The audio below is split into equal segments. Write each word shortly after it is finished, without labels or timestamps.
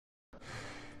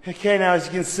Okay, now as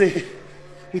you can see,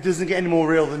 it doesn't get any more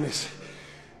real than this.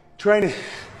 Training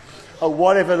at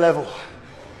whatever level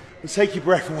will take your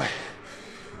breath away.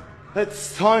 At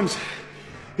times,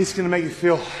 it's going to make you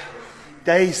feel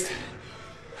dazed,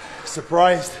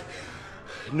 surprised,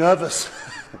 nervous.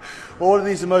 All of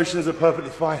these emotions are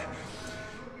perfectly fine.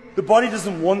 The body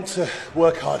doesn't want to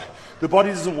work hard. The body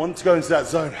doesn't want to go into that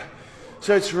zone.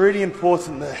 So it's really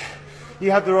important that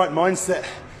you have the right mindset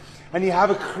and you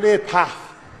have a clear path.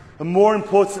 And more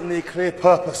importantly, a clear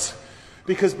purpose.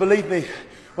 Because believe me,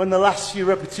 when the last few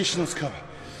repetitions come,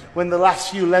 when the last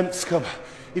few lengths come,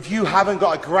 if you haven't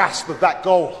got a grasp of that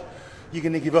goal, you're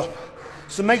going to give up.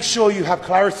 So make sure you have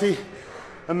clarity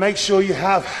and make sure you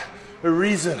have a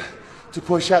reason to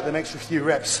push out the next few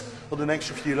reps or the next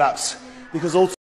few laps. Because ultimately,